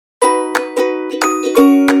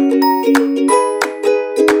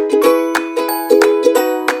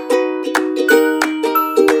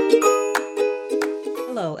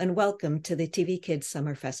and welcome to the TV Kids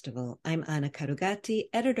Summer Festival. I'm Anna Carugati,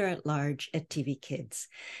 editor-at-large at TV Kids.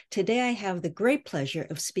 Today I have the great pleasure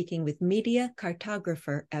of speaking with media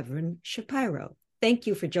cartographer Evan Shapiro. Thank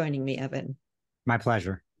you for joining me, Evan. My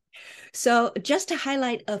pleasure. So just to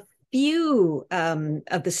highlight a few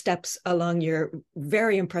of the steps along your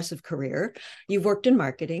very impressive career, you've worked in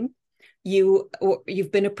marketing.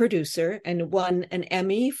 You've been a producer and won an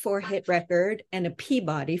Emmy for Hit Record and a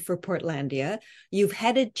Peabody for Portlandia. You've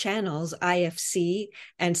headed channels IFC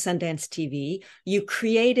and Sundance TV. You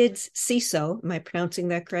created CISO, am I pronouncing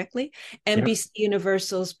that correctly? NBC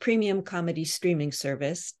Universal's premium comedy streaming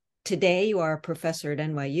service. Today, you are a professor at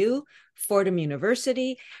NYU, Fordham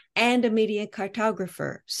University, and a media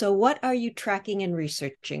cartographer. So what are you tracking and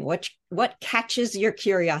researching? What catches your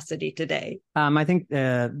curiosity today? I think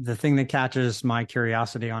the thing that catches my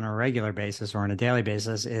curiosity on a regular basis or on a daily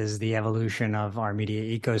basis is the evolution of our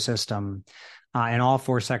media ecosystem in all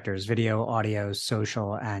four sectors: video, audio,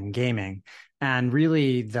 social, and gaming. And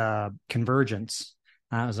really the convergence.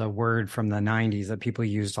 That was a word from the 90s that people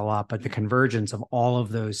used a lot, but the convergence of all of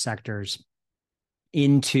those sectors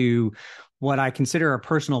into what I consider a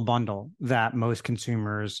personal bundle that most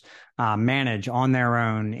consumers manage on their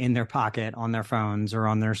own, in their pocket, on their phones, or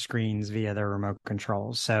on their screens via their remote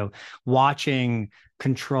controls. So watching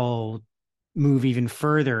control move even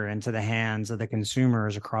further into the hands of the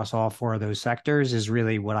consumers across all four of those sectors is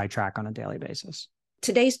really what I track on a daily basis.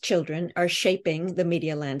 Today's children are shaping the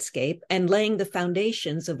media landscape and laying the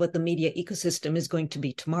foundations of what the media ecosystem is going to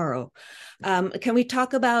be tomorrow. Can we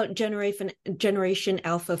talk about Generation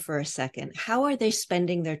Alpha for a second? How are they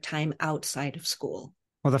spending their time outside of school?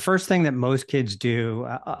 Well, the first thing that most kids do,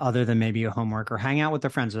 other than maybe a homework or hang out with their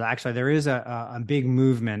friends, actually there is a big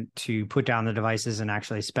movement to put down the devices and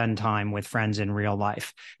actually spend time with friends in real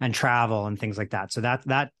life and travel and things like that. So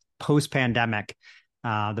that post-pandemic,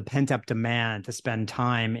 the pent-up demand to spend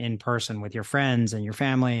time in person with your friends and your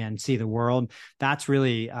family and see the world, that's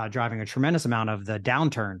really driving a tremendous amount of the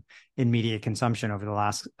downturn in media consumption over the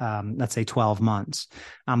last, let's say, 12 months.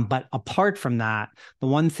 But apart from that, the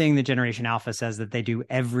one thing that Generation Alpha says that they do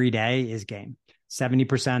every day is game.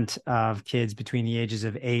 70% of kids between the ages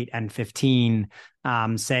of 8 and 15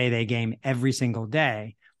 say they game every single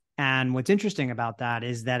day. And what's interesting about that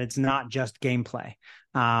is that it's not just gameplay.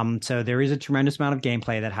 So there is a tremendous amount of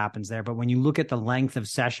gameplay that happens there. But when you look at the length of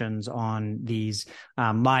sessions on these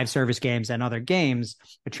live service games and other games,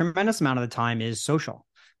 a tremendous amount of the time is social.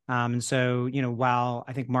 And so, while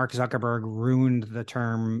I think Mark Zuckerberg ruined the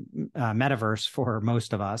term metaverse for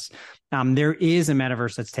most of us, there is a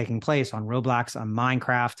metaverse that's taking place on Roblox, on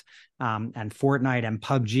Minecraft, and Fortnite and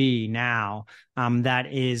PUBG now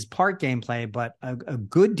that is part gameplay, but a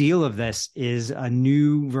good deal of this is a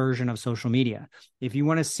new version of social media. If you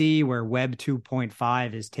want to see where Web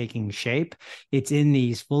 2.5 is taking shape, it's in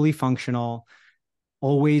these fully functional,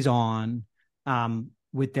 always on,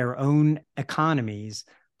 with their own economies,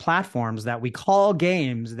 platforms that we call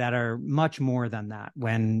games that are much more than that.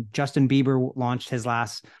 When Justin Bieber launched his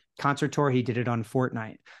last concert tour, he did it on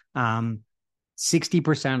Fortnite.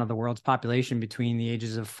 60% of the world's population between the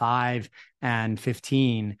ages of 5 and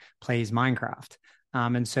 15 plays Minecraft.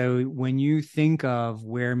 And so when you think of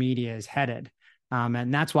where media is headed,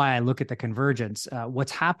 and that's why I look at the convergence,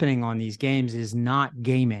 what's happening on these games is not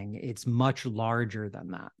gaming. It's much larger than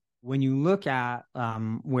that. When you look at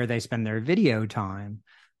where they spend their video time,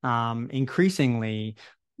 increasingly,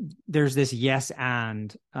 there's this yes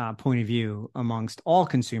and point of view amongst all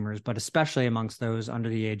consumers, but especially amongst those under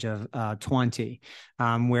the age of 20,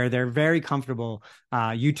 where they're very comfortable,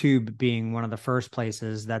 YouTube being one of the first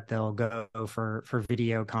places that they'll go for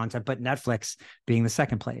video content, but Netflix being the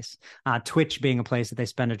second place, Twitch being a place that they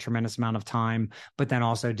spend a tremendous amount of time, but then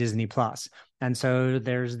also Disney Plus. And so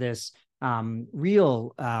there's this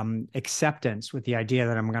real acceptance with the idea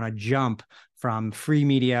that I'm going to jump from free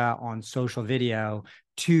media on social video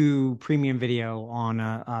to premium video on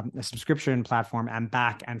a subscription platform and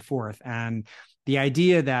back and forth. And the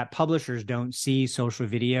idea that publishers don't see social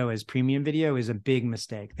video as premium video is a big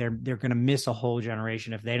mistake. They're going to miss a whole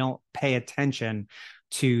generation if they don't pay attention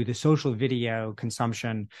to the social video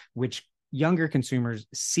consumption, which younger consumers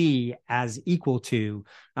see as equal to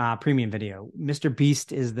premium video. Mr.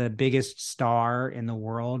 Beast is the biggest star in the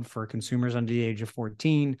world for consumers under the age of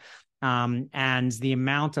 14. And the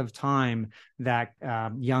amount of time that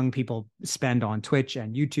young people spend on Twitch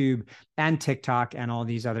and YouTube and TikTok and all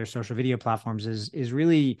these other social video platforms is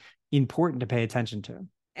really important to pay attention to.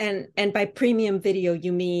 And by premium video,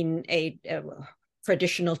 you mean a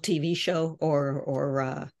traditional TV show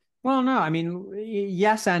or Well, no, I mean,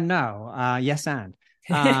 yes and no. Yes and.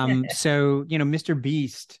 So, Mr.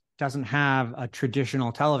 Beast doesn't have a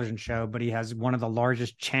traditional television show, but he has one of the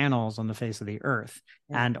largest channels on the face of the earth.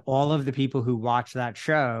 Yeah. And all of the people who watch that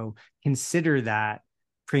show consider that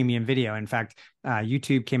premium video. In fact,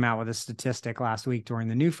 YouTube came out with a statistic last week during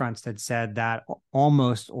the New Fronts that said that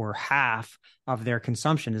almost or half of their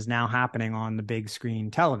consumption is now happening on the big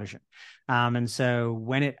screen television. And so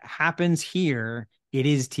when it happens here, it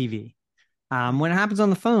is TV. When it happens on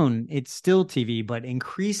the phone, it's still TV, but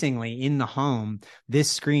increasingly in the home,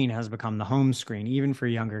 this screen has become the home screen, even for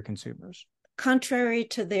younger consumers. Contrary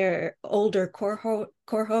to their older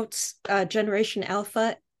cohorts, Generation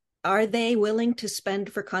Alpha, are they willing to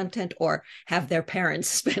spend for content, or have their parents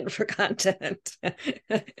spend for content?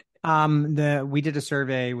 We did a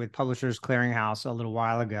survey with Publishers Clearinghouse a little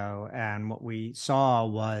while ago, and what we saw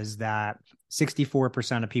was that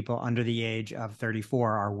 64% of people under the age of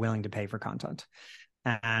 34 are willing to pay for content.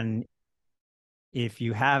 And if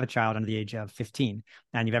you have a child under the age of 15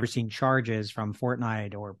 and you've ever seen charges from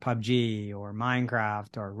Fortnite or PUBG or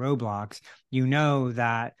Minecraft or Roblox, you know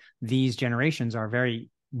that these generations are very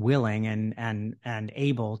willing and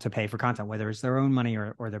able to pay for content, whether it's their own money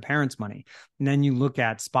or their parents' money. And then you look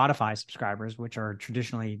at Spotify subscribers, which are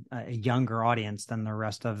traditionally a younger audience than the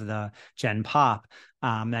rest of the Gen Pop.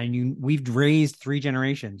 And we've raised 3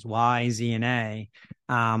 generations, Y, Z, and A,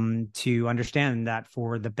 to understand that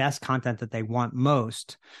for the best content that they want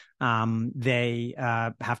most, they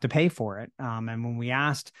have to pay for it. And when we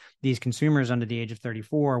asked these consumers under the age of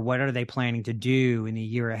 34, what are they planning to do in the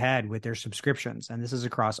year ahead with their subscriptions? And this is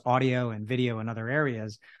across audio and video and other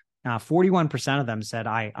areas. 41% of them said,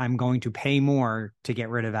 I'm going to pay more to get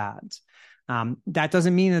rid of ads. That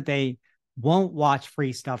doesn't mean that they won't watch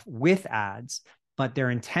free stuff with ads, but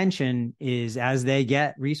their intention is, as they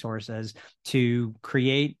get resources, to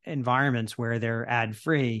create environments where they're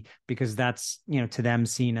ad-free, because that's, to them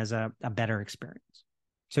seen as a better experience.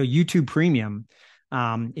 So YouTube Premium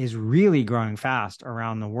is really growing fast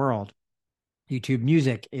around the world. YouTube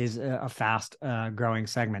Music is a fast growing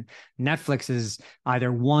segment. Netflix is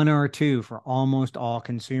either 1 or 2 for almost all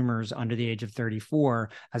consumers under the age of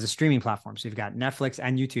 34 as a streaming platform. So you've got Netflix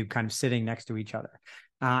and YouTube kind of sitting next to each other.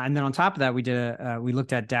 And then on top of that, we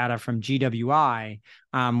looked at data from GWI,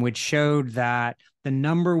 which showed that the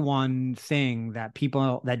number one thing that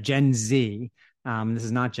Gen Z, this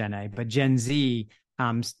is not Gen A, but Gen Z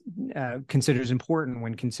considers important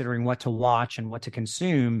when considering what to watch and what to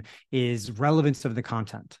consume is relevance of the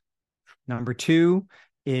content. Number 2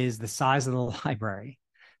 is the size of the library.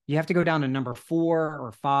 You have to go down to number 4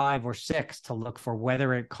 or 5 or 6 to look for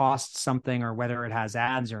whether it costs something or whether it has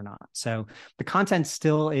ads or not. So the content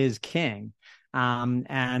still is king.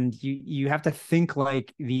 And you have to think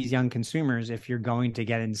like these young consumers if you're going to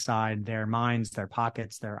get inside their minds, their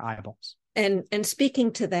pockets, their eyeballs. And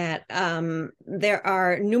speaking to that, there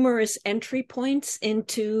are numerous entry points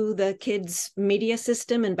into the kids' media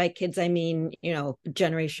system, and by kids I mean,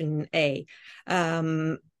 Generation A.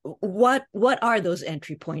 What are those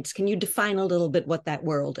entry points? Can you define a little bit what that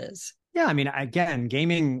world is? Yeah, I mean, again,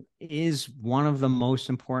 gaming is one of the most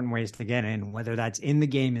important ways to get in, whether that's in the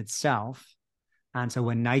game itself. And so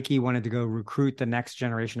when Nike wanted to go recruit the next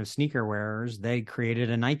generation of sneaker wearers, they created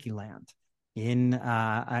a Nike Land in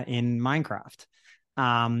Minecraft.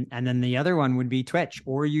 And then the other one would be Twitch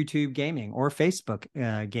or YouTube gaming or Facebook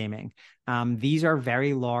gaming. These are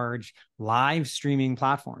very large live streaming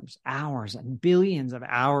platforms, hours and billions of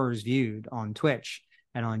hours viewed on Twitch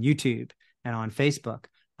and on YouTube and on Facebook,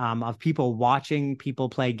 of people watching people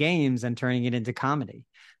play games and turning it into comedy.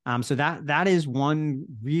 So that is one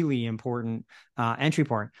really important entry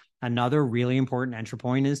point. Another really important entry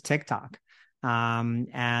point is TikTok.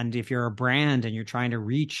 And if you're a brand and you're trying to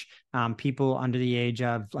reach people under the age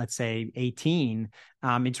of, let's say, 18,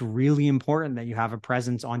 it's really important that you have a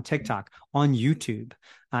presence on TikTok, on YouTube.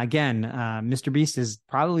 Again, Mr. Beast is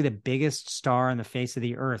probably the biggest star on the face of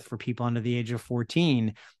the earth for people under the age of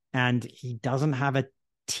 14. And he doesn't have a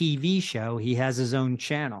TV show. He has his own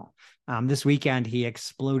channel. This weekend, he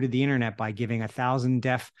exploded the internet by giving 1,000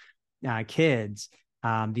 deaf kids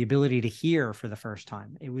the ability to hear for the first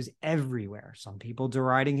time. It was everywhere. Some people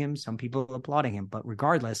deriding him, some people applauding him, but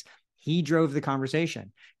regardless, he drove the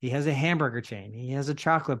conversation. He has a hamburger chain. He has a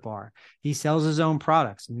chocolate bar. He sells his own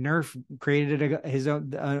products. Nerf created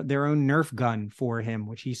their own Nerf gun for him,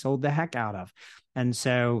 which he sold the heck out of. And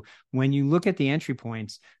so when you look at the entry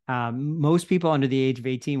points, most people under the age of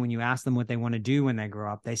 18, when you ask them what they want to do when they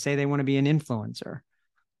grow up, they say they want to be an influencer.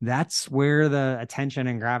 That's where the attention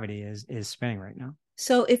and gravity is spinning right now.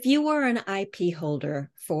 So if you were an IP holder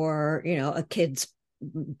for, a kid's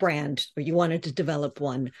brand, or you wanted to develop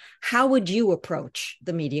one, how would you approach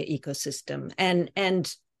the media ecosystem?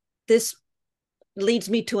 And This leads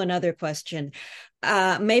me to another question.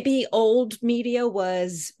 Maybe old media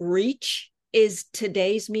was reach. Is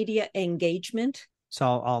today's media engagement? So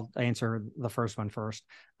I'll answer the first one first.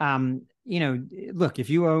 Look, if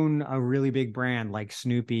you own a really big brand like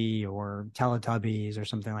Snoopy or Teletubbies or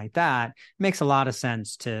something like that, it makes a lot of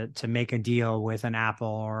sense to make a deal with an Apple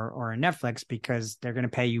or a Netflix, because they're going to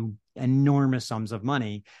pay you enormous sums of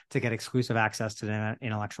money to get exclusive access to the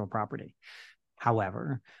intellectual property.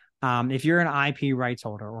 However, if you're an IP rights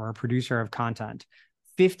holder or a producer of content,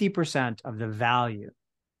 50% of the value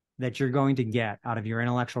that you're going to get out of your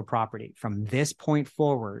intellectual property from this point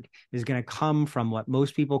forward is going to come from what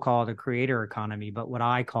most people call the creator economy, but what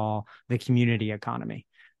I call the community economy.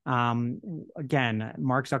 Again,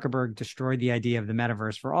 Mark Zuckerberg destroyed the idea of the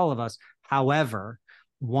metaverse for all of us. However,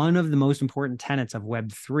 one of the most important tenets of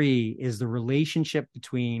Web3 is the relationship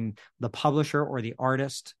between the publisher or the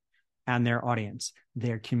artist and their audience,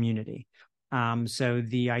 their community. So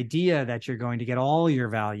the idea that you're going to get all your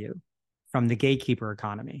value from the gatekeeper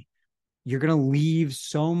economy, you're going to leave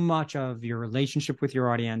so much of your relationship with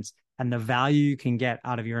your audience and the value you can get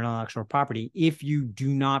out of your intellectual property if you do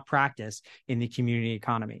not practice in the community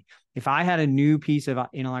economy. If I had a new piece of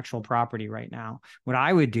intellectual property right now, what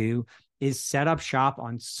I would do is set up shop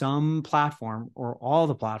on some platform or all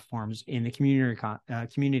the platforms in the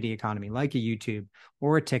community economy, like a YouTube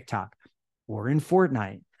or a TikTok or in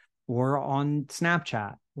Fortnite or on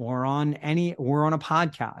Snapchat or on a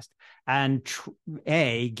podcast, and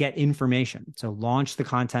get information. So launch the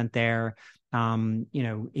content there,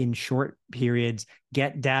 in short periods,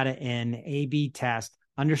 get data in, A/B test,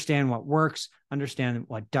 understand what works, understand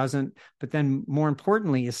what doesn't, but then more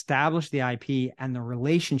importantly, establish the IP and the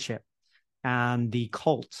relationship and the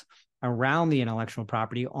cult around the intellectual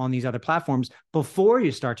property on these other platforms before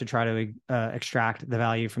you start to try to extract the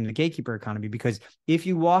value from the gatekeeper economy. Because if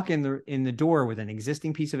you walk in the door with an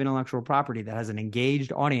existing piece of intellectual property that has an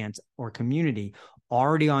engaged audience or community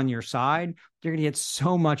already on your side, you're going to get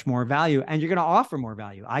so much more value and you're going to offer more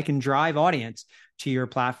value. I can drive audience to your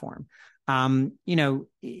platform. I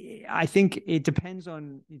think it depends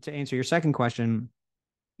on, to answer your second question,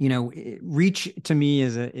 reach to me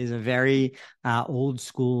is a very old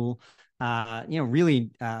school, really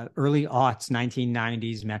early aughts,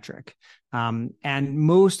 1990s metric. And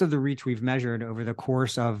most of the reach we've measured over the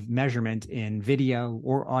course of measurement in video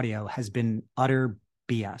or audio has been utter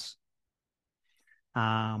BS.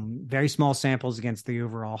 Very small samples against the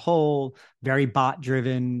overall whole, very bot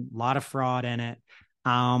driven, a lot of fraud in it.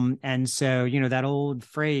 And so, that old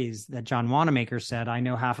phrase that John Wanamaker said, I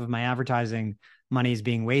know half of my advertising money is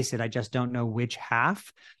being wasted, I just don't know which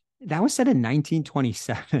half. That was said in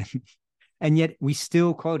 1927. And yet we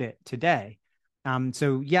still quote it today.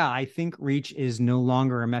 So yeah, I think reach is no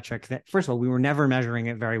longer a metric that, first of all, we were never measuring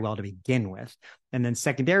it very well to begin with. And then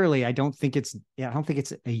secondarily, I don't think it's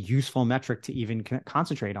a useful metric to even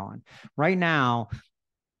concentrate on. Right now,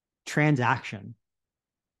 transaction.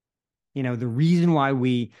 The reason why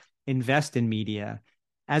we invest in media,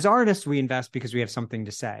 as artists, we invest because we have something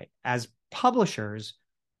to say. As publishers,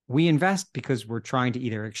 we invest because we're trying to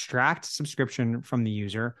either extract subscription from the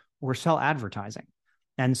user or sell advertising.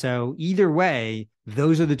 And so either way,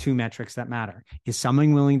 those are the two metrics that matter. Is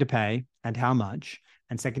someone willing to pay, and how much?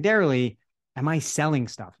 And secondarily, am I selling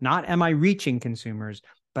stuff? Not am I reaching consumers,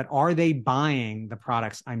 but are they buying the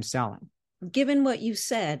products I'm selling? Given what you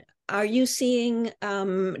said, are you seeing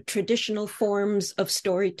traditional forms of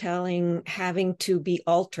storytelling having to be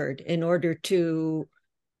altered in order to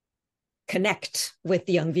connect with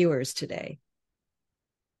young viewers today?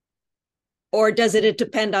 Or does it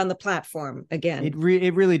depend on the platform again? It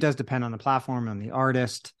really does depend on the platform and the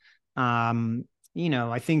artist. I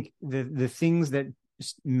think the things that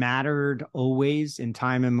mattered always in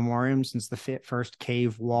time immemorial since the first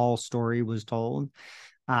cave wall story was told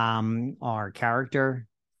are character,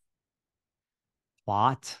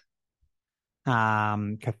 plot,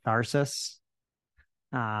 catharsis,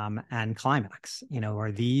 and climax.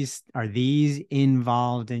 Are these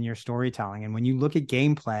involved in your storytelling? And when you look at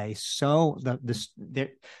gameplay, so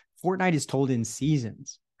Fortnite is told in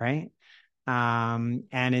seasons, right? And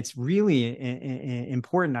it's really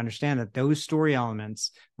important to understand that those story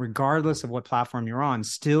elements, regardless of what platform you're on,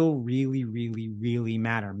 still really, really, really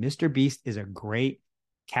matter. Mr. Beast is a great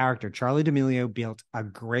character. Charlie D'Amelio built a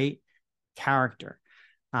great character.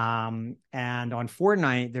 And on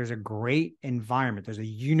Fortnite, there's a great environment. There's a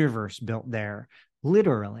universe built there,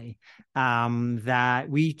 literally, that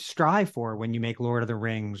we strive for when you make Lord of the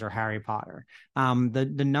Rings or Harry Potter.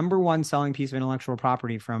 The number one selling piece of intellectual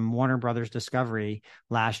property from Warner Brothers Discovery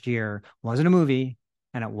last year wasn't a movie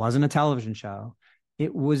and it wasn't a television show.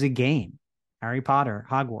 It was a game, Harry Potter,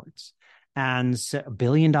 Hogwarts, and so $1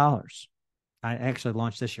 billion. I actually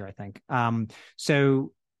launched this year, I think.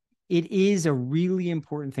 So it is a really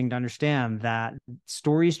important thing to understand that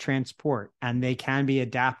stories transport and they can be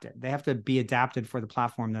adapted. They have to be adapted for the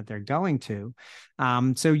platform that they're going to.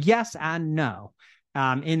 So yes and no.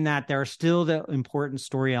 In that there are still the important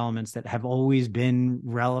story elements that have always been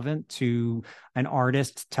relevant to an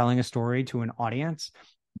artist telling a story to an audience,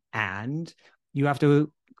 and you have to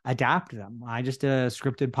adapt them. I just did a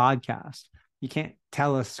scripted podcast. You can't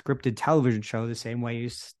tell a scripted television show the same way you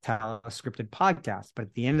tell a scripted podcast. But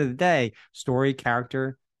at the end of the day, story,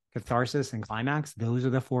 character, catharsis, and climax, those are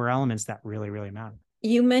the four elements that really, really matter.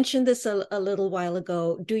 You mentioned this a little while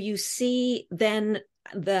ago. Do you see then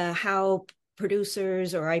how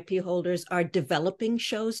producers or IP holders are developing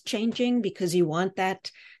shows changing because you want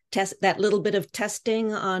that little bit of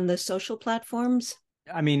testing on the social platforms?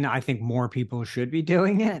 I mean, I think more people should be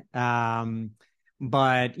doing it.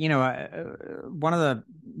 But, one of the,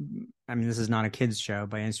 I mean, this is not a kid's show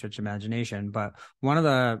by any stretch of imagination, but one of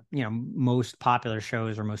the, most popular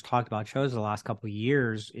shows or most talked about shows the last couple of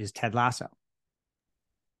years is Ted Lasso.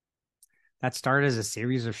 That started as a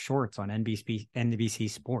series of shorts on NBC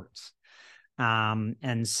Sports.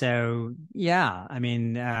 And so, yeah, I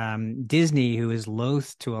mean, Disney, who is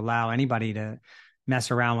loath to allow anybody to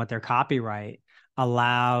mess around with their copyright,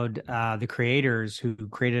 allowed the creators who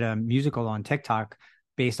created a musical on TikTok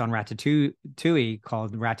based on Ratatouille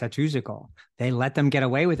called Ratatouille. They let them get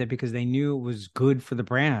away with it because they knew it was good for the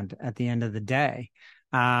brand at the end of the day.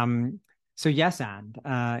 So yes, and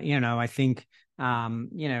I think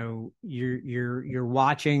you're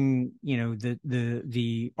watching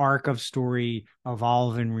the arc of story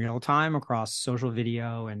evolve in real time across social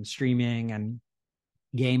video and streaming and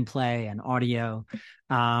gameplay and audio.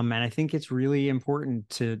 And I think it's really important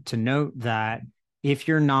to note that if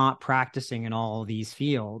you're not practicing in all these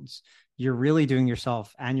fields, you're really doing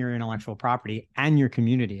yourself and your intellectual property and your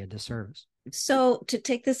community a disservice. So to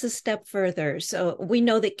take this a step further, so we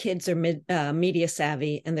know that kids are media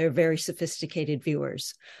savvy and they're very sophisticated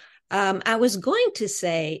viewers. I was going to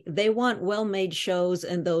say they want well-made shows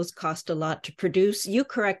and those cost a lot to produce. You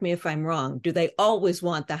correct me if I'm wrong. Do they always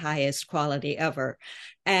want the highest quality ever?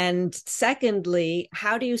 And secondly,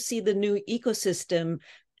 how do you see the new ecosystem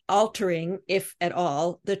altering, if at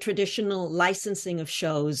all, the traditional licensing of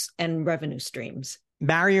shows and revenue streams?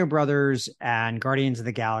 Mario Brothers and Guardians of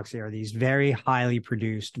the Galaxy are these very highly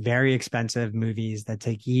produced, very expensive movies that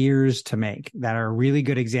take years to make, that are really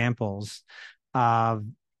good examples of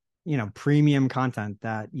premium content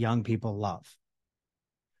that young people love.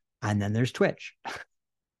 And then there's Twitch,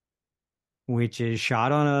 which is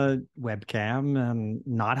shot on a webcam and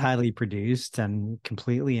not highly produced and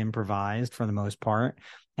completely improvised for the most part.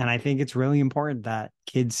 And I think it's really important that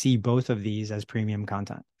kids see both of these as premium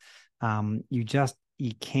content.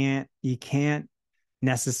 You can't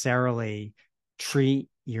necessarily treat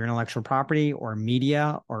your intellectual property or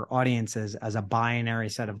media or audiences as a binary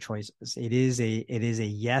set of choices. It is a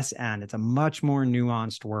yes and. It's a much more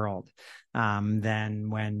nuanced world than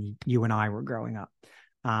when you and I were growing up,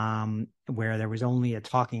 where there was only a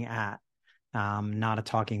talking at, not a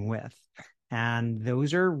talking with. And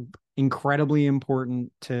those are incredibly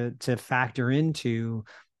important to factor into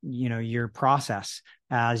your process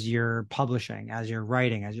as you're publishing, as you're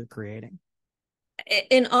writing, as you're creating.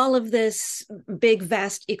 In all of this big,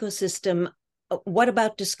 vast ecosystem, what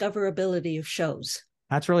about discoverability of shows?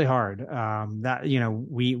 That's really hard.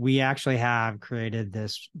 We actually have created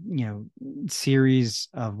this, series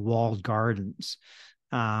of walled gardens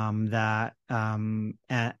that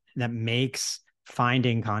makes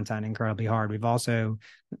finding content incredibly hard. We've also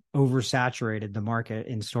oversaturated the market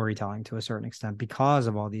in storytelling to a certain extent because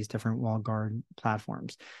of all these different walled garden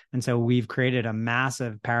platforms. And so we've created a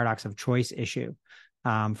massive paradox of choice issue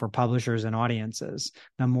for publishers and audiences.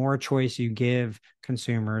 The more choice you give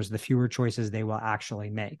consumers, the fewer choices they will actually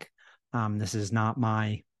make. This is not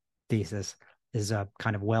my thesis. This is a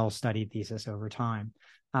kind of well-studied thesis over time.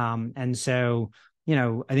 And so,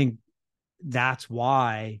 I think that's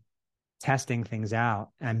why testing things out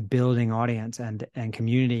and building audience and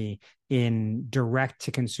community in direct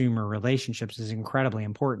to consumer relationships is incredibly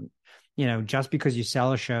important. Just because you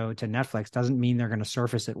sell a show to Netflix doesn't mean they're going to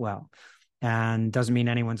surface it well, and doesn't mean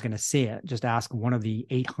anyone's going to see it. Just ask one of the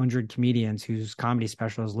 800 comedians whose comedy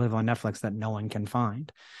specials live on Netflix that no one can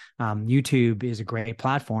find. YouTube is a great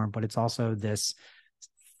platform, but it's also this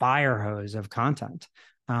fire hose of content.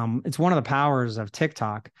 It's one of the powers of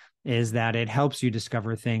TikTok is that it helps you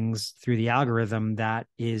discover things through the algorithm that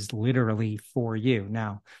is literally for you.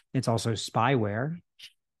 Now, it's also spyware.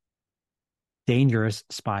 dangerous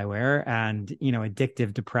spyware and,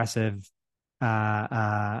 addictive, depressive,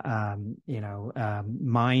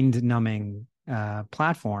 mind numbing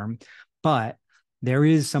platform. But there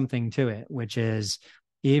is something to it, which is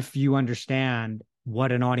if you understand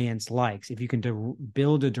what an audience likes, if you can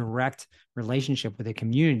build a direct relationship with a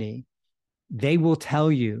community, they will tell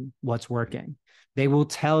you what's working. They will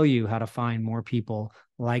tell you how to find more people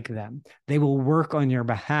like them. They will work on your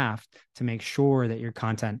behalf to make sure that your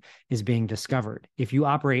content is being discovered. If you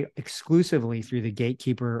operate exclusively through the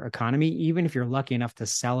gatekeeper economy, even if you're lucky enough to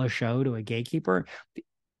sell a show to a gatekeeper,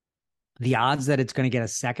 the odds that it's going to get a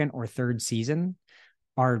second or third season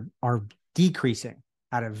are decreasing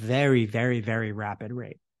at a very, very, very rapid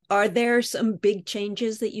rate. Are there some big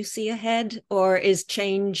changes that you see ahead, or is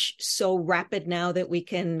change so rapid now that we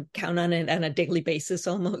can count on it on a daily basis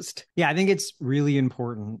almost? Yeah, I think it's really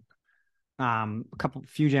important.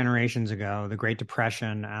 Few generations ago, the Great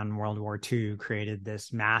Depression and World War II created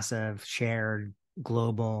this massive shared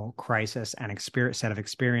global crisis and set of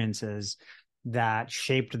experiences that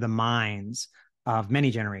shaped the minds of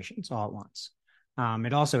many generations all at once.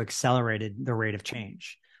 It also accelerated the rate of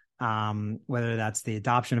change. Whether that's the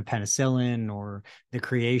adoption of penicillin or the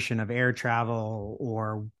creation of air travel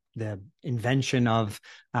or the invention of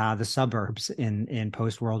the suburbs in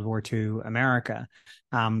post-World War II America,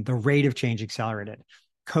 the rate of change accelerated.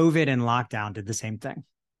 COVID and lockdown did the same thing.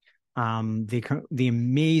 The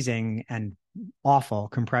amazing and awful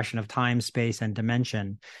compression of time, space, and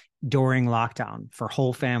dimension during lockdown for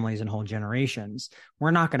whole families and whole generations.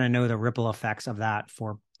 We're not going to know the ripple effects of that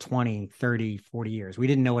for 20, 30, 40 years. We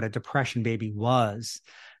didn't know what a depression baby was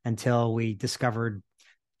until we discovered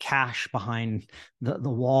cash behind the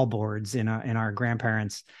wall boards in our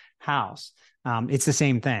grandparents' house. It's the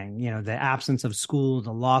same thing, the absence of school,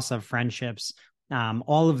 the loss of friendships,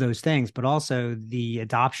 all of those things, but also the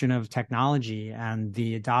adoption of technology and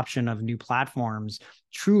the adoption of new platforms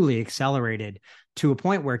truly accelerated to a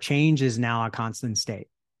point where change is now a constant state.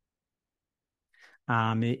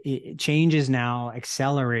 Change is now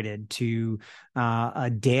accelerated to a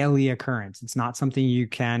daily occurrence. It's not something you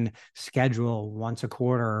can schedule once a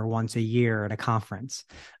quarter or once a year at a conference.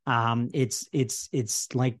 It's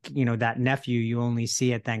like, that nephew you only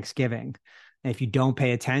see at Thanksgiving. If you don't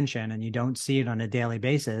pay attention and you don't see it on a daily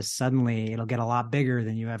basis, suddenly it'll get a lot bigger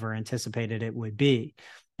than you ever anticipated it would be.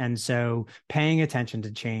 And so paying attention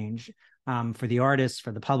to change for the artist,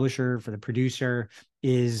 for the publisher, for the producer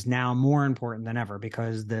is now more important than ever,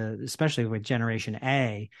 because especially with Generation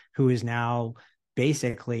A, who is now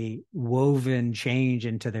basically woven change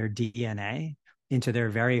into their DNA, into their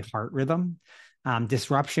very heart rhythm.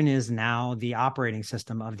 Disruption is now the operating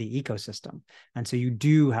system of the ecosystem. And so you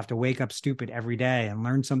do have to wake up stupid every day and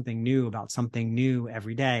learn something new about something new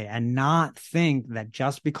every day, and not think that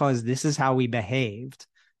just because this is how we behaved,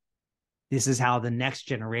 this is how the next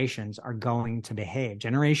generations are going to behave.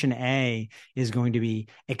 Generation A is going to be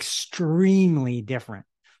extremely different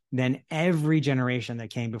than every generation that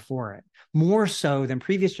came before it, more so than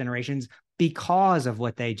previous generations, because of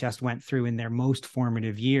what they just went through in their most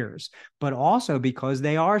formative years, but also because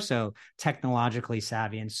they are so technologically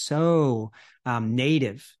savvy and so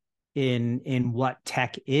native in what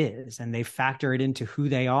tech is, and they factor it into who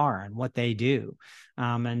they are and what they do.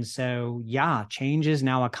 And so, yeah, change is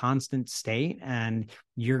now a constant state, and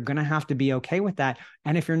you're going to have to be okay with that.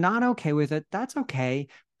 And if you're not okay with it, that's okay,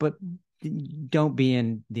 but don't be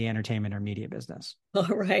in the entertainment or media business. All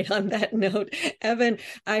right. On that note, Evan,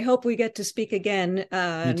 I hope we get to speak again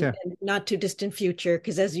in not too distant future,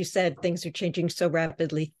 because as you said, things are changing so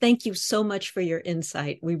rapidly. Thank you so much for your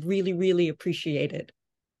insight. We really, really appreciate it.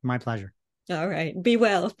 My pleasure. All right. Be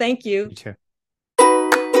well. Thank you. You too.